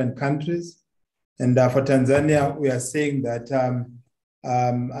different countries. And for Tanzania, we are seeing that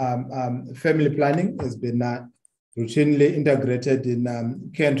family planning has been routinely integrated in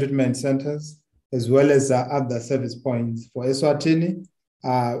care and treatment centers, as well as other service points. For Eswatini,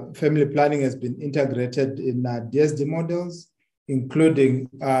 family planning has been integrated in DSD models, including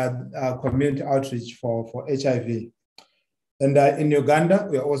community outreach for HIV. And in Uganda,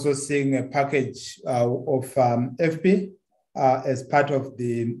 we are also seeing a package of FP as part of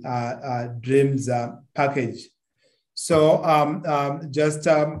the DREAMS package. So just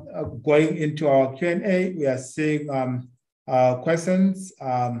going into our Q&A, we are seeing questions.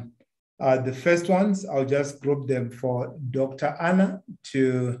 The first ones, I'll just group them for Dr. Anna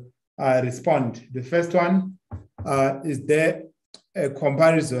to respond. The first one, is there a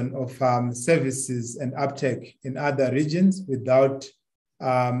comparison of services and uptake in other regions without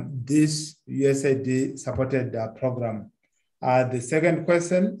this USAID supported program? The second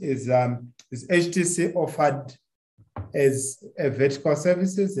question is HTC offered as a vertical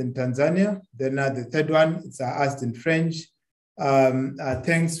services in Tanzania? Then the third one is asked in French.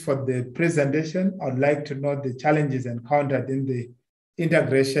 Thanks for the presentation. I'd like to know the challenges encountered in the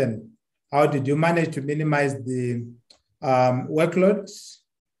integration. How did you manage to minimize the workloads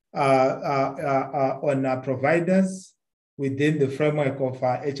on providers within the framework of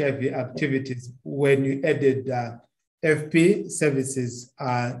HIV activities when you added FP services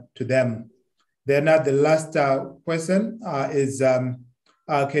to them? Then the last question is,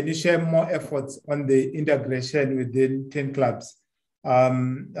 can you share more efforts on the integration within teen clubs?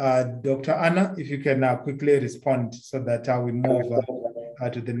 Dr. Anna, if you can quickly respond so that we move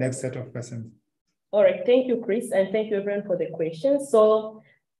to the next set of questions. All right, thank you, Chris, and thank you everyone for the questions. So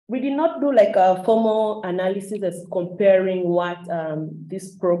we did not do like a formal analysis as comparing what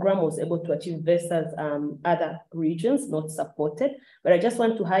this program was able to achieve versus other regions not supported. But I just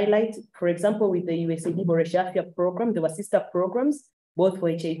want to highlight, for example, with the USAID Boresha Afya program, there were sister programs, both for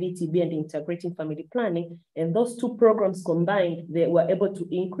HIV, TB, and integrating family planning. And those two programs combined, they were able to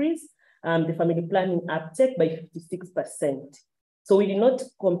increase the family planning uptake by 56%. So we did not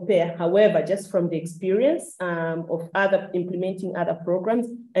compare, however, just from the experience of implementing other programs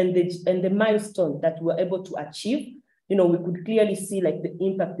and the milestone that we were able to achieve, we could clearly see like the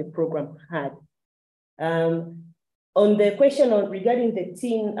impact the program had. On the question regarding the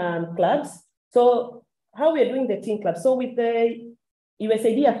teen clubs, so how we are doing the teen clubs? So with the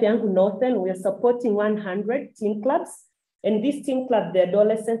USAID Afya Yangu Northern, we are supporting 100 teen clubs. And this team club, the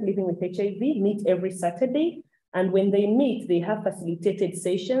adolescents living with HIV, meet every Saturday. And when they meet, they have facilitated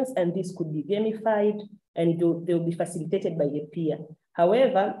sessions, and this could be gamified, and they'll be facilitated by a peer.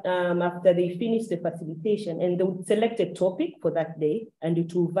 However, after they finish the facilitation, and they would select a topic for that day, and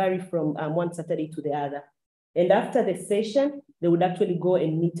it will vary from one Saturday to the other. And after the session, they would actually go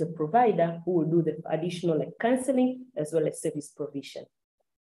and meet a provider who will do the additional counseling as well as service provision.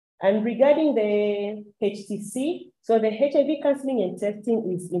 And regarding the HTC, so the HIV counseling and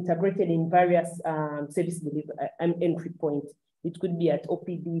testing is integrated in various service delivery entry points. It could be at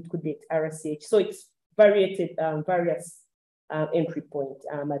OPD, it could be at RCH. So it's various entry points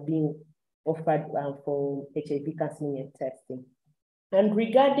are being offered for HIV counseling and testing. And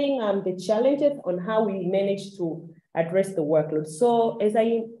regarding the challenges on how we manage to address the workload. So as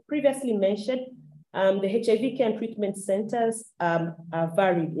I previously mentioned, the HIV care and treatment centers are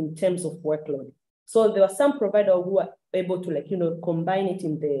varied in terms of workload. So there are some providers who are able to combine it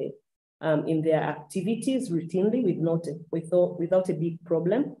in their activities routinely without a big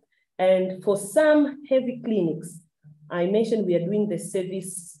problem. And for some heavy clinics, I mentioned we are doing the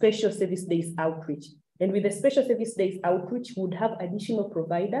special service days outreach. And with the special service days outreach, we would have additional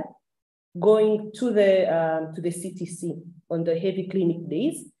provider going to the CTC on the heavy clinic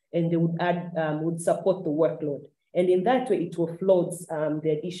days, and they would support the workload. And in that way, it offloads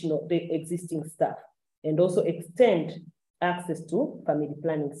the existing staff and also extend access to family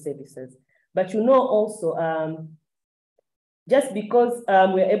planning services. But also, just because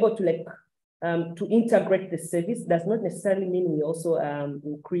we're able to integrate the service does not necessarily mean we're also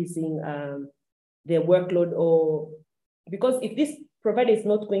increasing their workload, or because if this provider is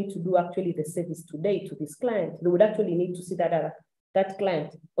not going to do actually the service today to this client, they would actually need to see that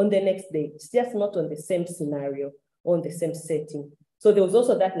client on the next day. It's just not on the same scenario or on the same setting. So there was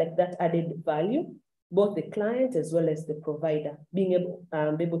also that added value, both the client as well as the provider being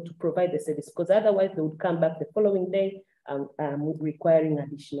able to provide the service, because otherwise they would come back the following day requiring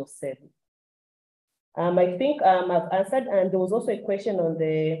additional service. I think I've answered, and there was also a question on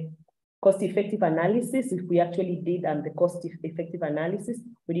the cost-effective analysis. If we actually did the cost-effective analysis,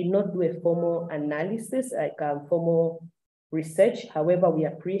 we did not do a formal analysis, like formal research. However, we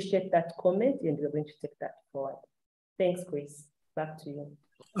appreciate that comment, and we're going to take that forward. Thanks, Chris. Back to you.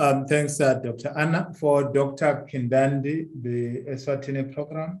 Thanks, Dr. Anna. For Dr. Kindandi, the Eswatini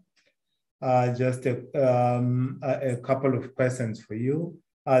program, just a couple of questions for you.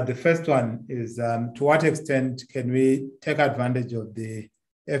 The first one is, to what extent can we take advantage of the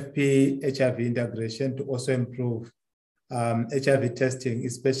FP-HIV integration to also improve HIV testing,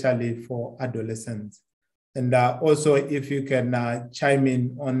 especially for adolescents? And also, if you can chime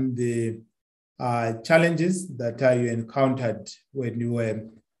in on the challenges that you encountered when you were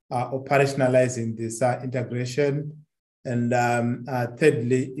operationalizing this integration. And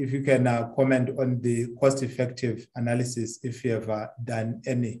thirdly, if you can comment on the cost-effective analysis, if you have done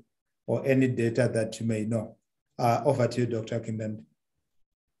any, or any data that you may know. Over to you, Dr. Kindandi.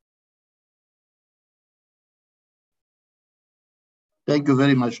 Thank you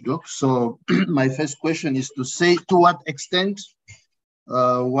very much, Doc. So my first question is to say, to what extent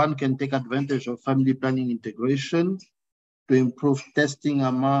one can take advantage of family planning integration to improve testing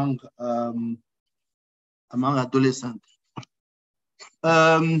among adolescents.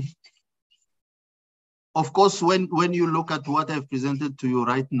 Of course, when you look at what I've presented to you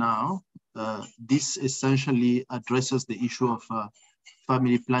right now, this essentially addresses the issue of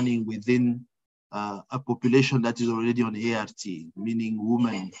family planning within a population that is already on ART, meaning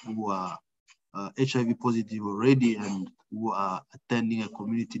women who are HIV positive already and who are attending a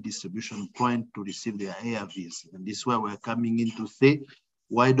community distribution point to receive their ARVs. And this is where we're coming in to say,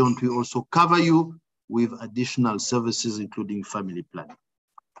 why don't we also cover you with additional services, including family planning?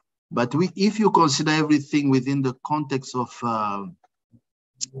 But if you consider everything within the context of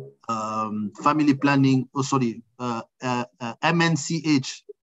family planning, MNCH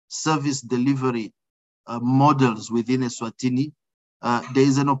service delivery models within Eswatini, there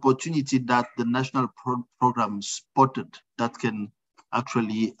is an opportunity that the national program spotted that can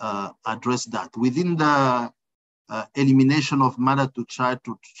actually address that. Within the elimination of mother to child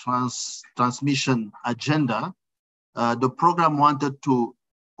to transmission agenda, the program wanted to,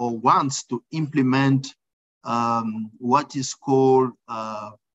 or wants to implement what is called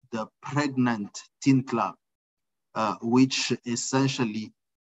the Pregnant Teen Club, which essentially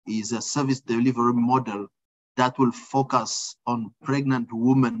is a service delivery model that will focus on pregnant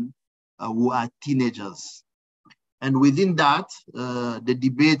women who are teenagers. And within that, the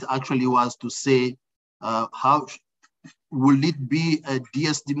debate actually was to say, how will it be a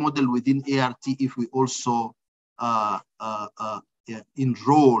DSD model within ART if we also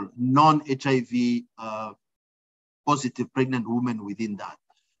enroll non-HIV positive pregnant women within that.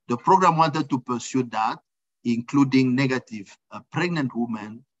 The program wanted to pursue that, including negative pregnant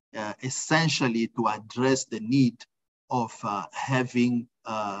women, essentially to address the need of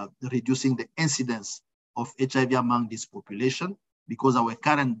reducing the incidence of HIV among this population, because our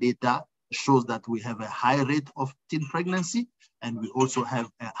current data shows that we have a high rate of teen pregnancy, and we also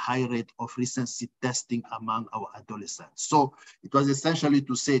have a high rate of recency testing among our adolescents. So it was essentially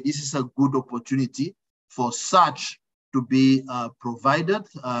to say this is a good opportunity for such to be provided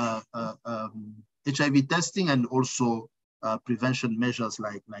HIV testing and also prevention measures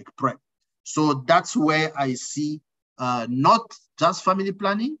like PrEP. So that's where I see not just family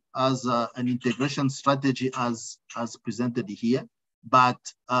planning as an integration strategy as presented here, but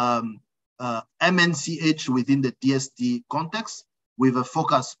MNCH within the DST context with a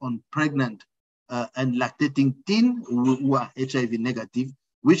focus on pregnant and lactating teen who are HIV negative,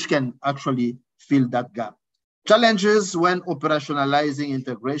 which can actually fill that gap. Challenges when operationalizing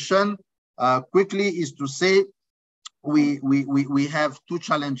integration, quickly is to say we have two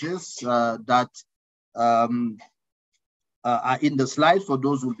challenges that are in the slide. For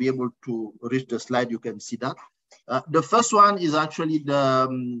those who will be able to reach the slide, you can see that. The first one is actually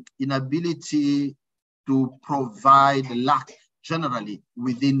the inability to provide LAC generally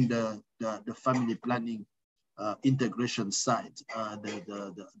within the family planning integration side,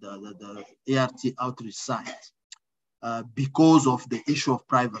 the ART outreach side, because of the issue of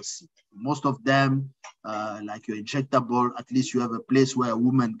privacy. Most of them, like your injectable, at least you have a place where a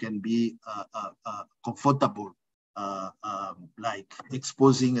woman can be comfortable, like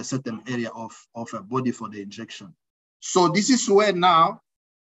exposing a certain area of her body for the injection. So this is where now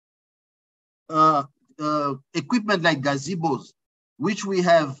equipment like gazebos, which we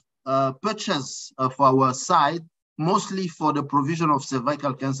have purchased for our side, mostly for the provision of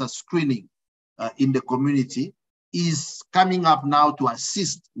cervical cancer screening in the community, is coming up now to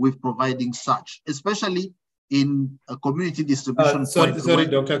assist with providing such, especially in a community distribution. Sorry,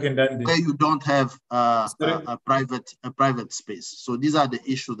 Dr. Kindandi. Where you don't have a private space. So these are the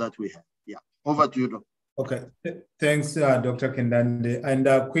issues that we have. Yeah, over to you, Doctor. Okay, thanks, Dr. Kindandi. And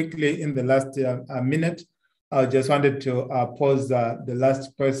quickly, in the last minute, I just wanted to pose the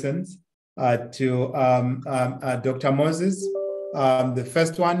last questions to Dr. Moses. The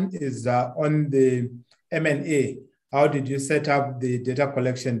first one is on the M&A. How did you set up the data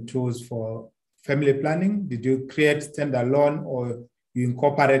collection tools for family planning? Did you create standalone or you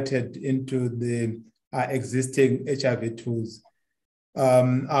incorporated into the existing HIV tools?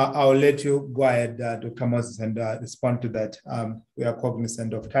 I'll let you go ahead, Dr. Moses, and respond to that. We are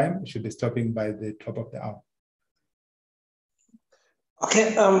cognizant of time. We should be stopping by the top of the hour.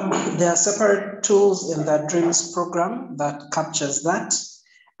 Okay, there are separate tools in the DREAMS program that captures that,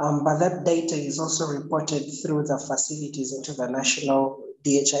 but that data is also reported through the facilities into the national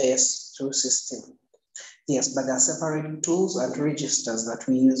DHIS tool system. Yes, but there are separate tools and registers that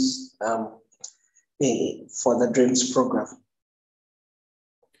we use for the DREAMS program.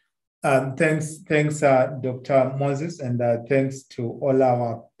 Thanks, Dr. Moses, and thanks to all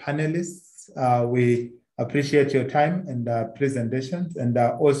our panelists. We appreciate your time and presentations, and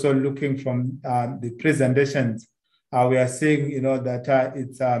also looking from the presentations, we are seeing, that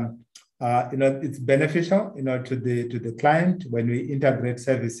it's beneficial, to the client when we integrate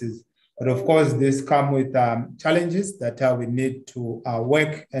services. But of course, this comes with challenges that we need to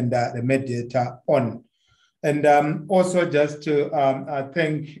work and remediate on. And also just to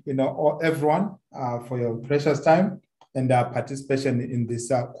thank everyone for your precious time and participation in this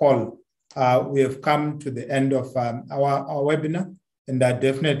call. We have come to the end of our webinar, and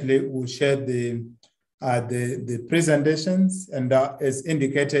definitely we'll share the presentations. And as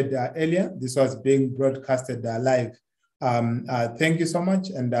indicated earlier, this was being broadcasted live. Thank you so much,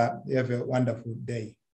 and you have a wonderful day.